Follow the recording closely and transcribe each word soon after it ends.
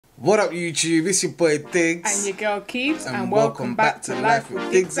What up YouTube, it's your boy Digz and your girl Keebs, and welcome back to Life with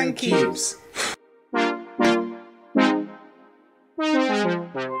Digz and Keebs.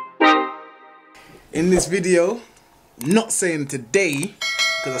 In this video, not saying today,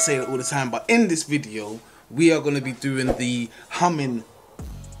 because I say it all the time, but in this video, we are going to be doing the humming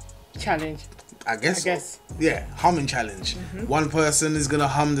challenge. I guess. Yeah, humming challenge. One person is going to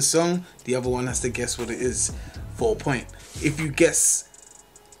hum the song, the other one has to guess what it is for a point. If you guess,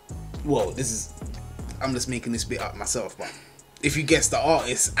 well, I'm just making this bit up myself, but if you guess the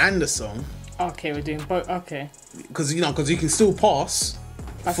artist and the song, okay, we're doing both. Okay, because you can still pass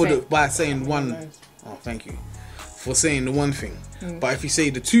by saying one. Oh, thank you for saying the one thing. But if you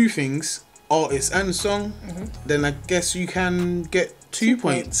say the two things, artist and song, then I guess you can get 2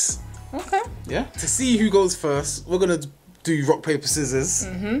 points. Okay. Yeah. To see who goes first, we're gonna do rock paper scissors.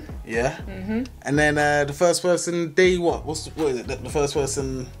 Yeah. And then the first person, what is it? The first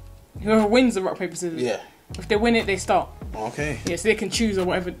person. Whoever wins the rock paper scissors. Yeah. If they win it, they start. Okay. Yeah, so they can choose or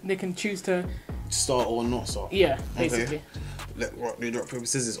whatever. They can choose to start or not start. Yeah, basically. Okay. Let rock paper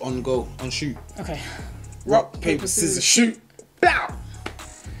scissors on go on shoot. Okay. Rock paper scissors shoot. Bow.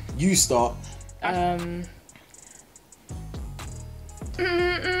 You start.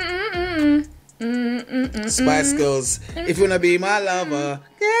 Spice Girls, if you wanna be my lover.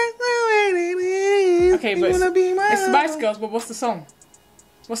 Okay, but it's Spice Girls, but what's the song?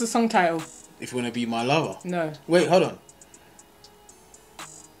 What's the song title? If you wanna be my lover. No. Wait, hold on.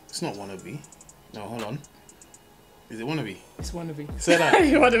 It's not Wanna Be. No, hold on. Is it Wanna Be? It's Wanna Be. Say that.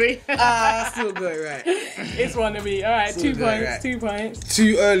 Wanna Be. I still got it right. It's Wanna Be. Alright, Still 2 got it points, right. 2 points.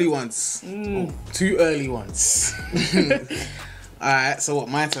 2 early ones. Oh, 2 early ones. Alright, so what,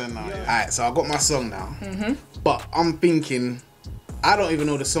 my turn now? Yeah. Alright, so I got my song now. But I'm thinking, I don't even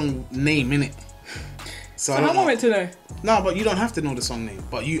know the song name, innit? So I want it to know. No, but you don't have to know the song name.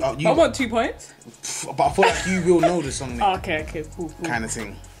 But you I want 2 points. But I feel like you will know the song name. Oh, okay, cool. Kind of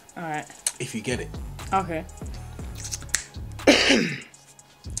thing. Alright. If you get it. Okay. You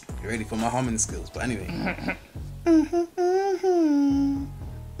ready for my humming skills? But anyway.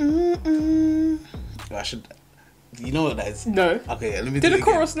 I should. You know what that is? No. Okay, let me do the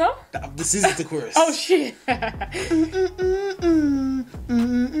chorus now. This is the chorus. Oh shit.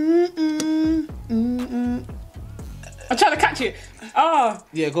 I'm trying to catch it. Oh.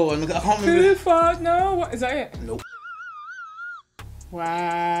 Yeah, go on. I can't Who remember. fought? No. What is that? It? Nope.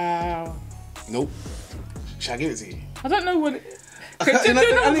 Wow. Nope. Should I give it to you? I don't know what. Okay, I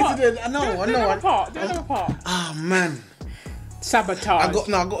know. Another part. Oh man. Sabotage. I got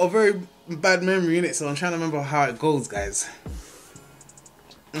a very bad memory in it, so I'm trying to remember how it goes, guys.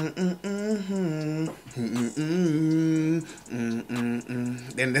 Then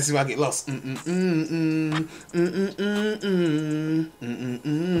this is where I get lost.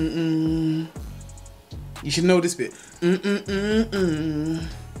 You should know this bit. It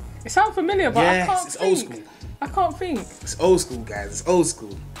sounds familiar, but yes, I can't it's think. old school. I can't think. It's old school, guys. It's old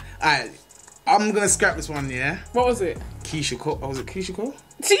school. Alright, I'm gonna scrap this one, yeah? What was it? Keisha Cole. Oh, was it Keisha Cole?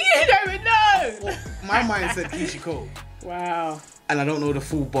 See, you don't even know! Well, my mind said Keisha Cole. Wow. And I don't know the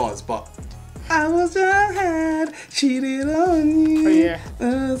full bars, but I was just had cheated on you. Oh, yeah.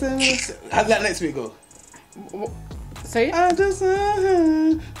 How'd that next bit go? Say it. I just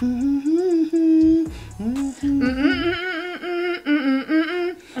yeah,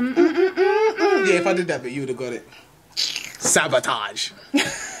 if I did that bit, you would have got it. Sabotage.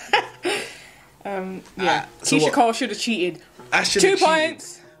 Yeah. So Keisha what? Cole should have cheated. I should 2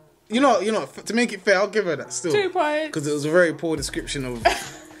 points. You know, to make it fair, I'll give her that still. 2 points. Because it was a very poor description of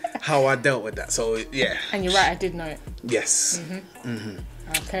how I dealt with that. So yeah. And you're right, I did know it. Yes.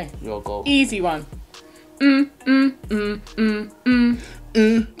 Okay. Your goal. Easy one. Why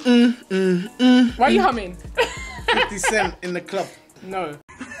are you humming? 50 Cent in the club. No.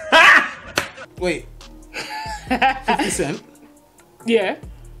 Wait. 50 Cent? Yeah.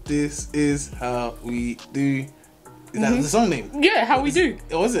 This is how we do. Is that the song name? Yeah, how we do.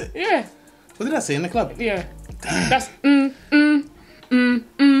 Oh, was it? Yeah. What did I say in the club? Yeah. That's Alright,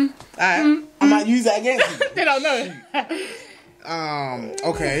 I might use that against you. They don't know.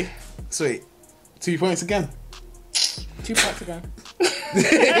 Okay. Sweet. 2 points again. 2 points again.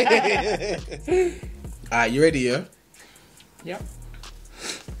 Alright, you ready, yeah? Yep.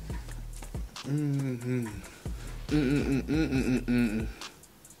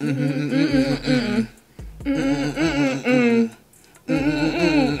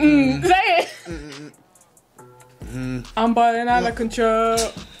 Say it. I'm balling out of control.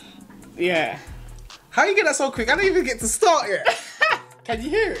 Yeah. How you get that so quick? I didn't even get to start yet. Can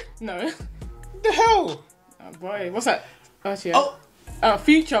you hear it? No. The hell? Oh boy, what's that? Oh, yeah. Oh,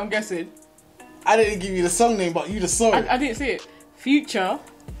 Future, I'm guessing. I didn't give you the song name, but you just saw it. I didn't see it. Future.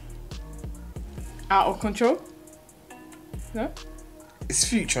 Out of Control. No? It's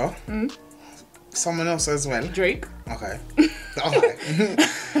Future. Someone else as well. Drake. Okay. Okay.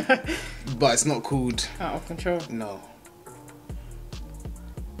 But it's not called Out of Control. No.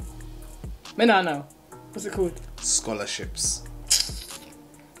 But no, no. What's it called? Scholarships.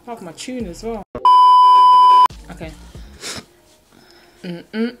 I have my tune as well. Okay.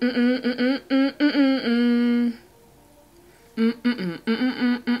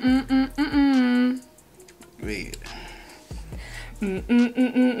 Wait.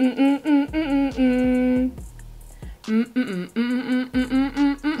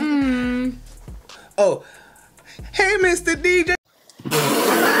 Oh. Hey, Mr. DJ.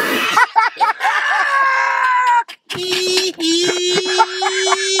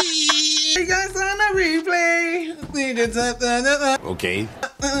 You guys on the replay. Okay.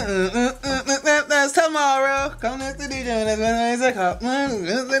 That's tomorrow. Come Mr. DJ. That's when it's a cop.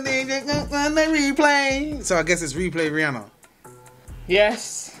 Mr. DJ on the replay. So I guess it's replay Rihanna.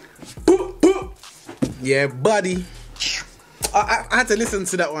 Yes. Boop, boop. Yeah, buddy. I had to listen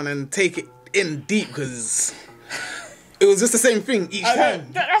to that one and take it in deep because it was just the same thing each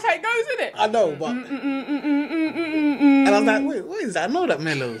time. That's how it goes, isn't it? I know, but and I was like, wait, what is that? I know that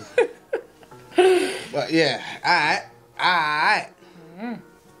mellow. But yeah, alright.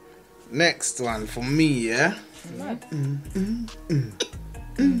 Next one for me, yeah.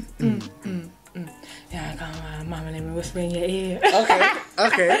 Yeah, come on, mama, let me whisper in your ear.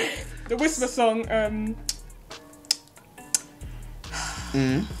 Okay. The whisper song.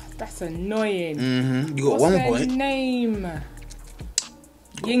 That's annoying. You got What's 1 their point. name?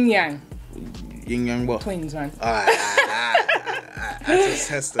 Yin Yang Yin Yang what? twins, man. Alright. I just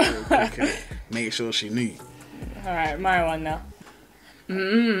tested her real quick and make sure she knew. All right, my one now.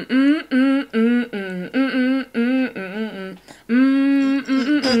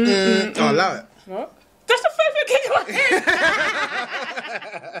 Oh, allow it. What? That's the first thing that came to my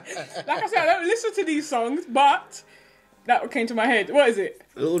head. Like I said, I don't listen to these songs, but that came to my head. What is it?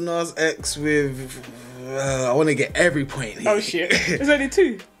 Lil Nas X with. I want to get every point here. Oh shit! There's only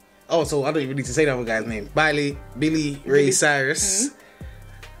 2. Oh, so I don't even need to say the other guy's name. Billy Ray Cyrus.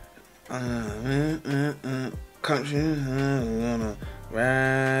 Country, gonna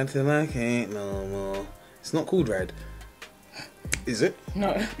ride till I can't no more. It's not called Ride. Is it?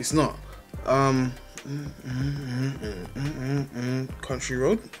 No. It's not. Country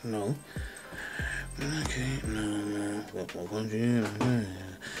Road? No. Okay, no.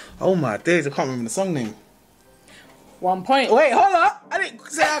 Oh my days, I can't remember the song name. 1 point. Wait, hold up. I didn't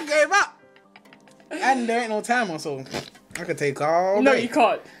say I gave up. And there ain't no timer, so I could take all day. No, you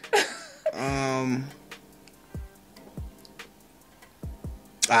can't.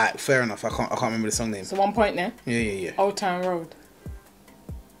 Alright, fair enough. I can't remember the song name. So 1 point there. Yeah. Old Town Road.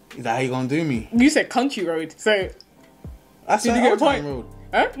 Is that how you gonna do me? You said Country Road, so That's did you get a point? Road.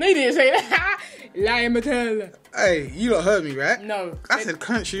 Huh? No, you didn't say that. Lion Mattel. Hey, you lot heard me, right? No. I said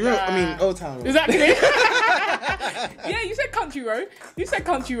Country Road. I mean Old Town Road. Exactly. Yeah, you said Country Road. You said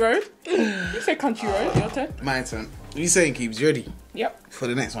Country Road. Your turn. My turn. What you saying, Keebs? You ready? Yep. For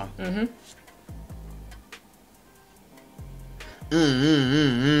the next one.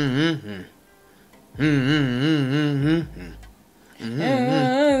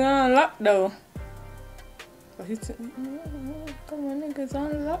 Lock though. Come on, niggas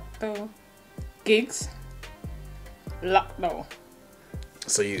on lock though. Gigs. Lock though.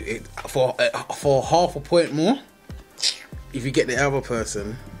 So for half a point more, if you get the other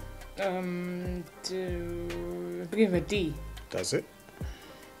person. Begin with a D. Does it?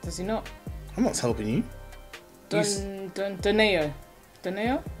 Does he not? I'm not helping you. Doneo.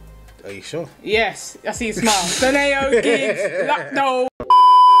 Doneo? Are you sure? Yes, I see you smile. Doneo, Gigs, Lock though.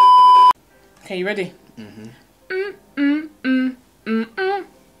 Okay, you ready?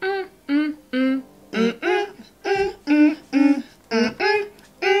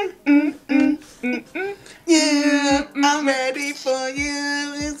 Yeah, I'm ready for you.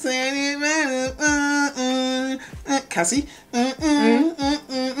 Cassie.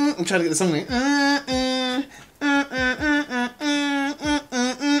 I'm trying to get the song name.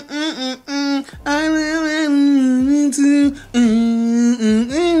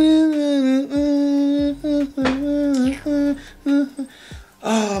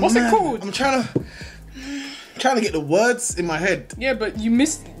 What's it called? I'm trying to get the words in my head. Yeah, but you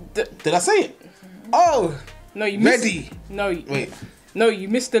missed the... Did I say it? Oh, No, you missed... ready. Wait. No, you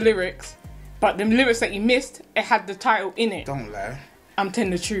missed the lyrics. But the lyrics that you missed, it had the title in it. Don't lie. I'm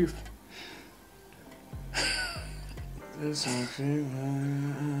telling the truth. Is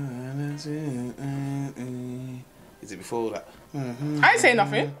it before that? I ain't saying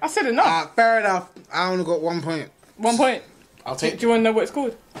nothing. I said enough. Fair enough. I only got 1 point. 1 point. I'll take. Do you want to know what it's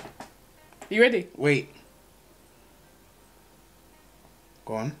called? You ready? Wait.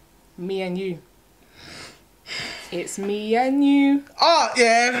 Go on. Me and You. It's me and you. Oh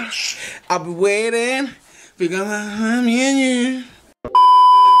yeah. I'll be waiting because I'm me and you.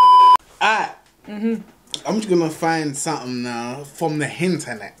 Alright. I'm just gonna find something now from the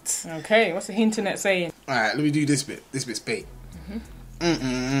internet. Okay, what's the internet saying? Alright, let me do this bit. This bit's bait.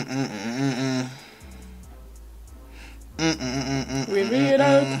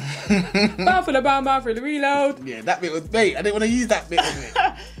 Reload. Bound for the bound for the reload. Yeah, that bit was bait. I didn't want to use that bit of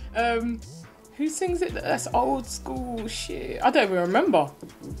it. Who sings it? That's old school shit. I don't even remember.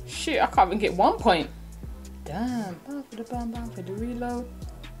 Shit, I can't even get 1 point. Damn, bound for the reload.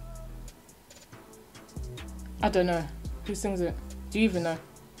 I don't know. Who sings it? Do you even know?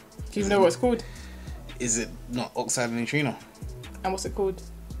 Do you even know what it's called? Is it not Oxide and Neutrino? And what's it called?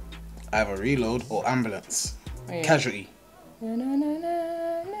 Either Reload or Ambulance. Oh, yeah. Casualty. Na, na, na,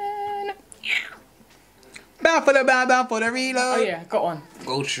 na, na, na. Bound for the reload. Oh yeah, got one.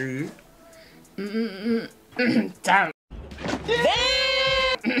 Go true. Damn.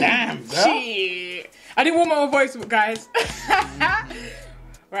 Damn, girl. Shit. I didn't warm my voice up, guys.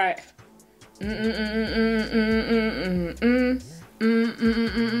 Right.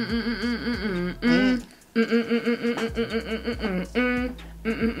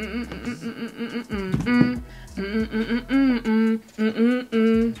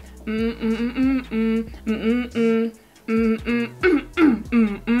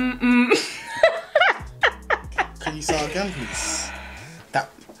 Can you start again, please?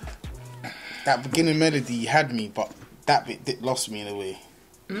 That beginning melody had me, but that bit lost me in a way.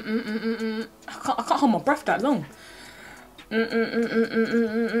 I can't hold my breath that long. Can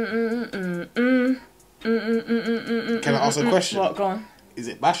I ask a question? What? Go on. Is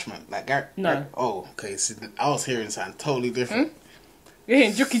it Bashment? Like Gary? No. Oh, okay. So I was hearing something totally different. You're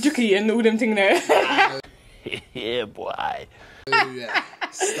hearing Juki and all them thing there. Yeah, boy. Yeah.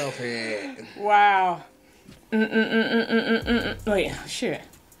 Stop it. Wow. Wait, shit.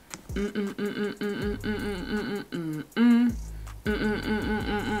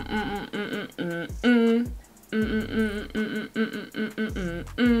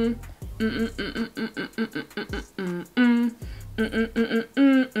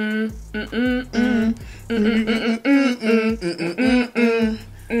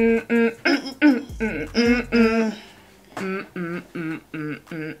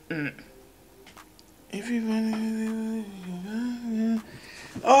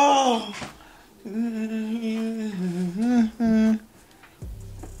 Oh.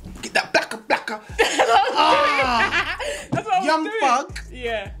 Get that blacker. Ah. That's what I was Young doing. Thug.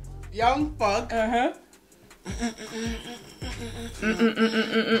 Yeah. Young Thug. Uh-huh.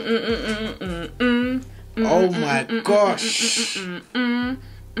 Oh my gosh.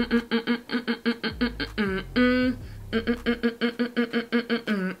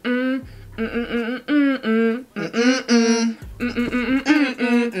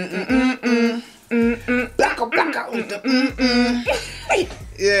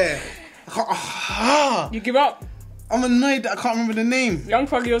 Yeah. You give up. I'm annoyed that I can't remember the name. Young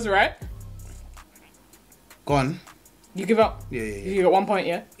Thug, yours right. Go on. You give up. Yeah. You got 1 point,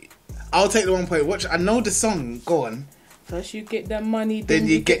 yeah? I'll take the 1 point. Watch, I know the song. Go on. First you get that money, Then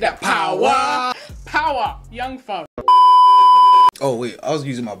you get that power. Power. Young Thug. Oh wait, I was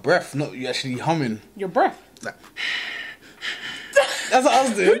using my breath, not you actually humming. Your breath. Like, that's what I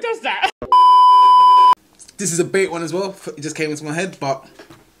was Who doing. does that? This is a bait one as well. It just came into my head, but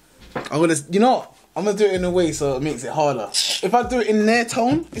I'm gonna, you know what? I'm gonna do it in a way so it makes it harder. If I do it in their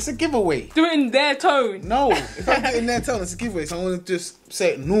tone, it's a giveaway. Do it in their tone. No, if I do it in their tone, it's a giveaway. So I'm gonna just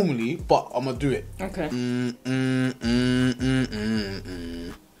say it normally, but I'm gonna do it. Okay.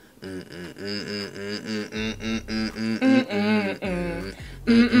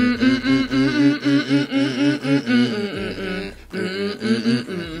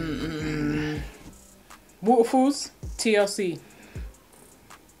 Waterfalls, TLC.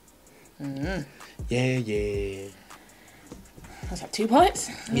 Yeah. That's like 2 points.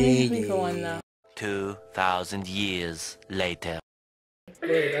 Yeah. We go on now. 2,000 years later.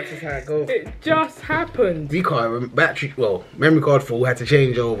 Yeah, that's just how it goes. It just happened. We can't memory card full had to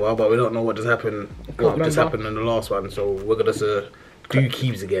change over, but we don't know what just happened. What just happened in the last one, so we're gonna do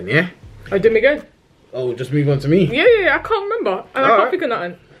Keebs again, yeah? Oh, did me again? Oh, just move on to me. Yeah, I can't remember. And I can't think of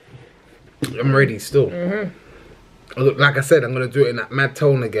nothing. I'm ready still. Look, like I said, I'm gonna do it in that mad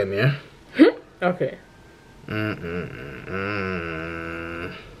tone again, yeah? Okay.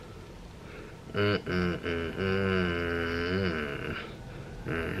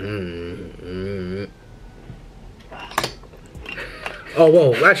 Oh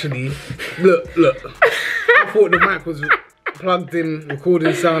well, actually, look. I thought the mic was plugged in,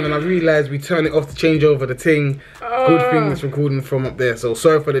 recording sound, and I realised we turned it off to change over the thing. Good thing it's recording from up there. So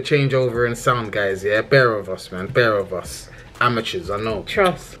sorry for the changeover in sound, guys. Yeah, bear with us, man. Bear with us. Amateurs, I know.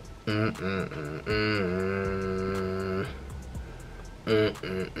 Trust.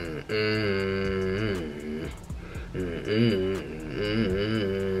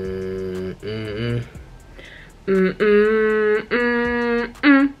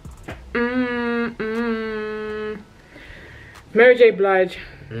 Mary J. Blige.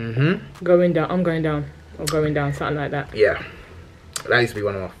 Going down. I'm going down. Or going down. Something like that. Yeah. That used to be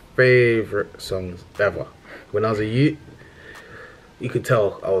one of my favourite songs ever. When I was a youth, you could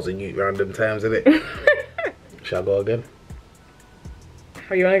tell I was a youth around them times, innit? Shall I go again?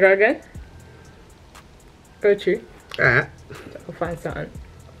 Oh, you want to go again? Go to. Alright. I'll find something.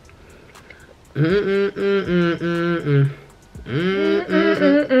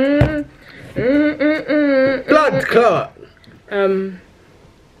 Blood clot.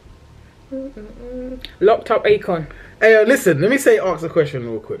 Locked Up Akon. Hey, listen. Let me ask a question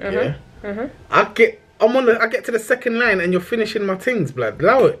real quick. Yeah. I get to the second line and you're finishing my things, blood.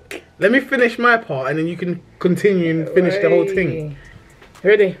 Allow it. Let me finish my part and then you can continue and finish the whole thing.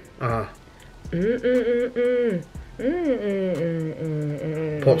 Ready?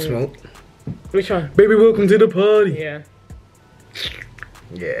 Pop Smoke. Which one? Baby, welcome to the party. Yeah.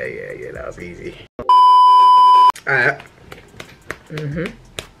 Yeah. That was easy. Alright.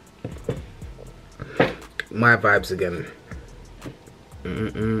 My vibes again.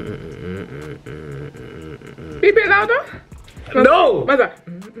 Be a bit louder. No. What's that?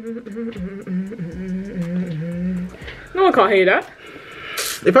 No one can't hear that.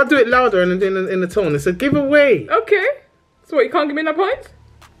 If I do it louder and in the tone, it's a giveaway. Okay. So what, you can't give me no points?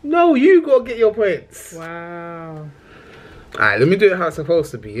 No, you gotta get your points. Wow. Alright, let me do it how it's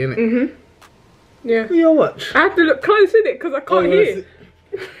supposed to be, innit? Yeah. Your watch. I have to look close in it because I can't hear.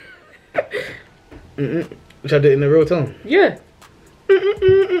 Should I do it in the real tone? Yeah.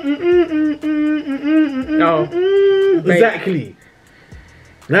 No. Exactly.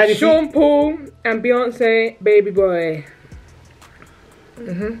 Sean Paul and Beyonce, Baby Boy.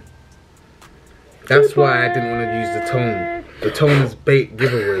 That's why I didn't want to use the tone. The tone is bait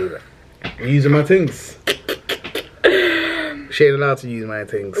giveaway. I'm using my things. She ain't allowed to use my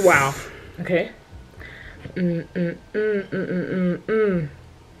things. Wow. Okay.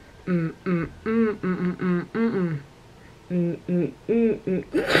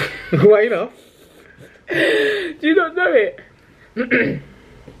 Why not? Do you not know it?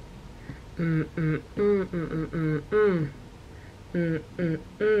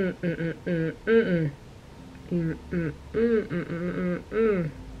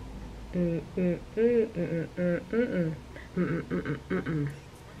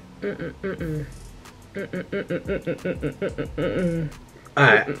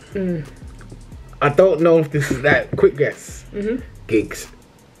 Alright. I don't know if this is that. Quick guess. Gigs.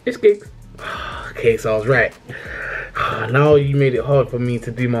 It's Gigs. Okay, so I was right. Now you made it hard for me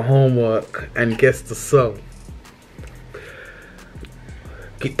to do my homework and guess the song.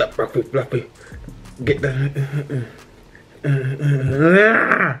 Get that fluffy. Get that.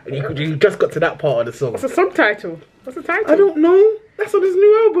 You just got to that part of the song. What's the subtitle? What's the title? I don't know. That's on his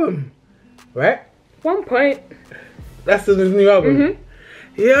new album. Right? 1 point. That's on his new album.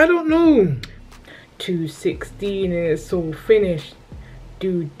 Yeah, I don't know. 2:16 and it's all finished.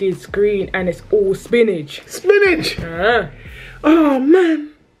 Dude did screen and it's all spinach. Spinach! Oh,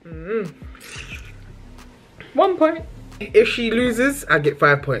 man. 1 point. If she loses, I get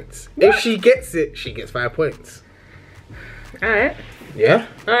 5 points. What? If she gets it, she gets 5 points. Alright. Yeah?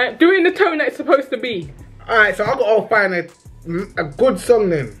 Alright, do it in the tone that it's supposed to be. Alright, so I'll go find a good song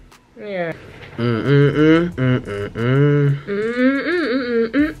then. Yeah.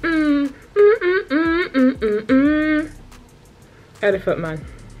 Elephant Man.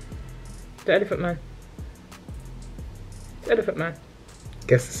 The Elephant Man. It's Elephant Man.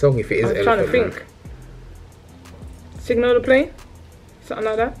 Guess the song if it is I'm Elephant trying to think. Man. Signal the Plane? Something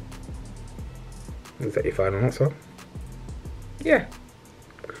like that? Is that your final answer? Yeah.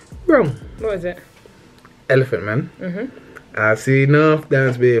 Wrong. What is it? Elephant Man. I've seen enough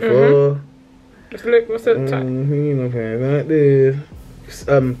dance before. Let's look, what's the title? Like this.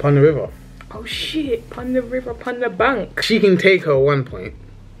 Pon the River. Oh shit, Pon the River, Pon the Bank. She can take her 1 point.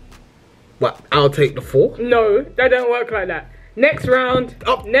 But I'll take the 4. No, that don't work like that. Next round.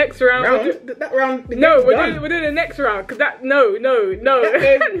 Oh, next round. That round. No, we're doing the next round. Cause that no.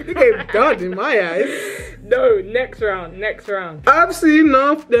 The game done in my eyes. No, next round. Next round. I've seen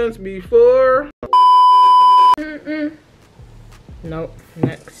enough dance before. No,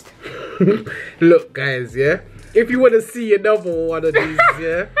 next. Look, guys, yeah. If you want to see another one of these,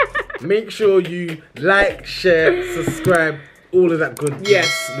 yeah, make sure you like, share, subscribe, all of that good.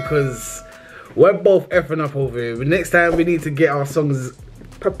 Yes, because we're both effing up over here. But next time we need to get our songs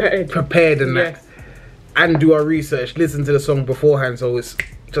prepared and that, and do our research. Listen to the song beforehand, so it's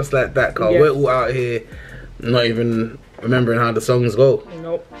just like that. Cause we're all out here not even remembering how the songs go.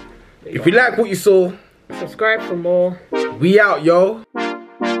 Nope. If you like what you saw, subscribe for more. We out, yo.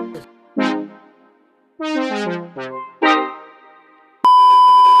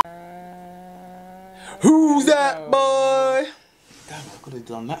 Who's that boy? Damn, I could have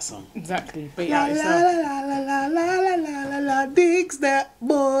done that song. Exactly. But La yeah, la la la la la la la la Diggs that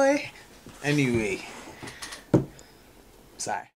boy. Anyway, sorry.